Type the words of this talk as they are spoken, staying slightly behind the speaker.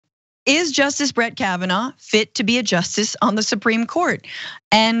is Justice Brett Kavanaugh fit to be a justice on the Supreme Court?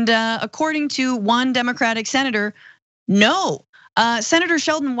 And according to one Democratic senator, no. Senator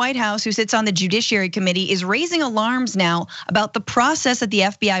Sheldon Whitehouse, who sits on the Judiciary Committee, is raising alarms now about the process that the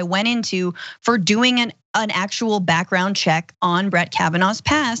FBI went into for doing an actual background check on Brett Kavanaugh's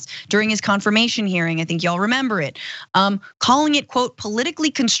past during his confirmation hearing. I think y'all remember it. Calling it, quote, politically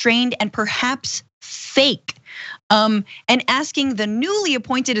constrained and perhaps fake. And asking the newly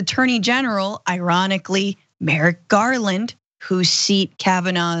appointed Attorney General, ironically, Merrick Garland, whose seat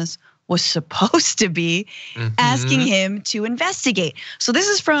Kavanaugh's was supposed to be, asking him to investigate. So this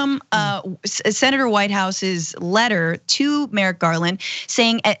is from Senator Whitehouse's letter to Merrick Garland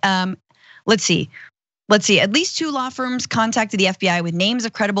saying, let's see, at least 2 law firms contacted the FBI with names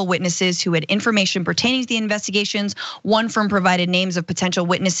of credible witnesses who had information pertaining to the investigations. One firm provided names of potential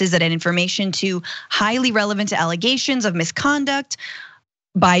witnesses that had information to highly relevant to allegations of misconduct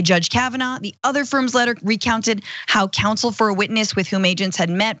by Judge Kavanaugh. The other firm's letter recounted how counsel for a witness with whom agents had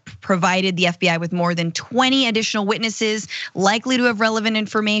met provided the FBI with more than 20 additional witnesses likely to have relevant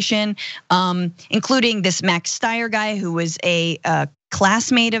information, including this Max Stier guy who was a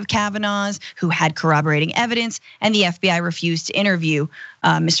classmate of Kavanaugh's who had corroborating evidence, and the FBI refused to interview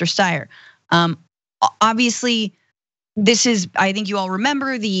Mr. Stier. Obviously, this is, I think you all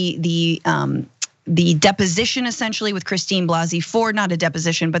remember the deposition essentially with Christine Blasey Ford, not a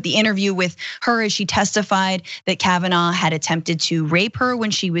deposition, but the interview with her as she testified that Kavanaugh had attempted to rape her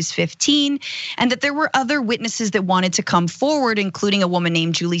when she was 15, and that there were other witnesses that wanted to come forward, including a woman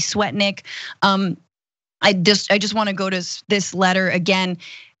named Julie Swetnick. I just want to go to this letter again.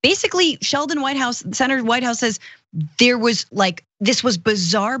 Basically, Senator Whitehouse says this was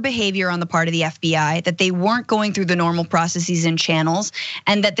bizarre behavior on the part of the FBI, that they weren't going through the normal processes and channels,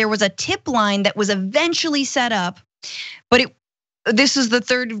 and that there was a tip line that was eventually set up. But this is the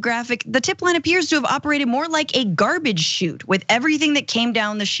third graphic. The tip line appears to have operated more like a garbage chute, with everything that came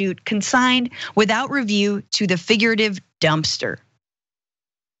down the chute consigned without review to the figurative dumpster.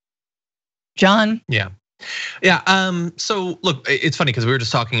 John? Yeah. So look, it's funny because we were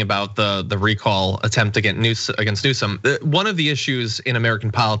just talking about the recall attempt against Newsom. One of the issues in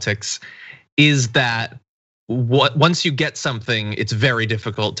American politics is that once you get something, it's very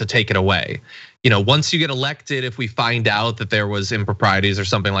difficult to take it away. Once you get elected, if we find out that there was improprieties or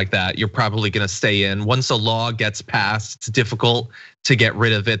something like that, you're probably gonna stay in. Once a law gets passed, it's difficult to get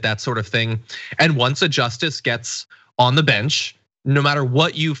rid of it, that sort of thing. And once a justice gets on the bench, no matter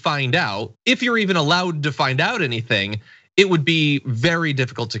what you find out, if you're even allowed to find out anything, it would be very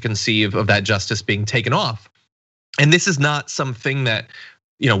difficult to conceive of that justice being taken off. And this is not something that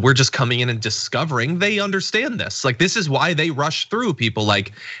we're just coming in and discovering. They understand this. Like, this is why they rush through people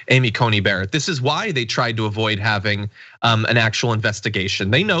like Amy Coney Barrett. This is why they tried to avoid having an actual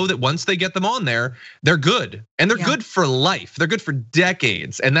investigation. They know that once they get them on there, they're good. And they're good for life. They're good for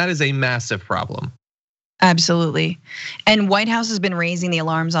decades. And that is a massive problem. Absolutely. And White House has been raising the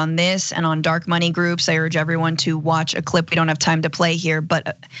alarms on this and on dark money groups. I urge everyone to watch a clip. We don't have time to play here,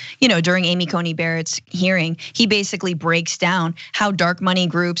 but during Amy Coney Barrett's hearing, he basically breaks down how dark money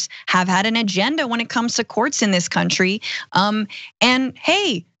groups have had an agenda when it comes to courts in this country. And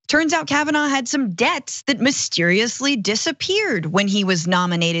hey, turns out Kavanaugh had some debts that mysteriously disappeared when he was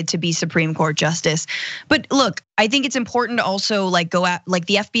nominated to be Supreme Court Justice. But look, I think it's important to also go at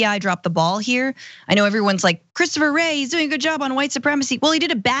the FBI dropped the ball here. I know everyone's like, Christopher Wray, he's doing a good job on white supremacy. Well, he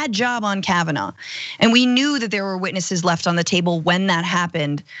did a bad job on Kavanaugh. And we knew that there were witnesses left on the table when that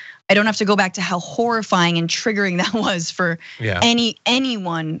happened. I don't have to go back to how horrifying and triggering that was for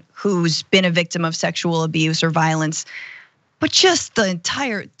anyone who's been a victim of sexual abuse or violence. But just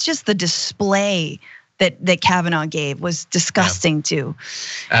the display that Kavanaugh gave was disgusting too.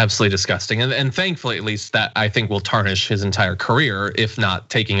 Absolutely disgusting, and thankfully, at least that I think will tarnish his entire career, if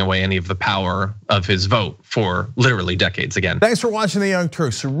not taking away any of the power of his vote for literally decades again. Thanks for watching the Young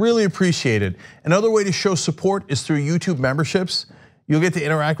Turks. Really appreciate it. Another way to show support is through YouTube memberships. You'll get to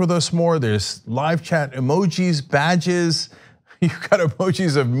interact with us more. There's live chat emojis, badges. You've got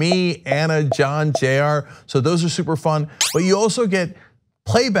emojis of me, Anna, John, JR. So those are super fun. But you also get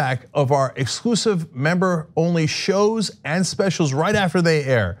playback of our exclusive member only shows and specials right after they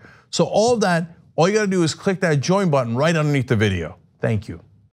air. So all of that, all you gotta do is click that join button right underneath the video. Thank you.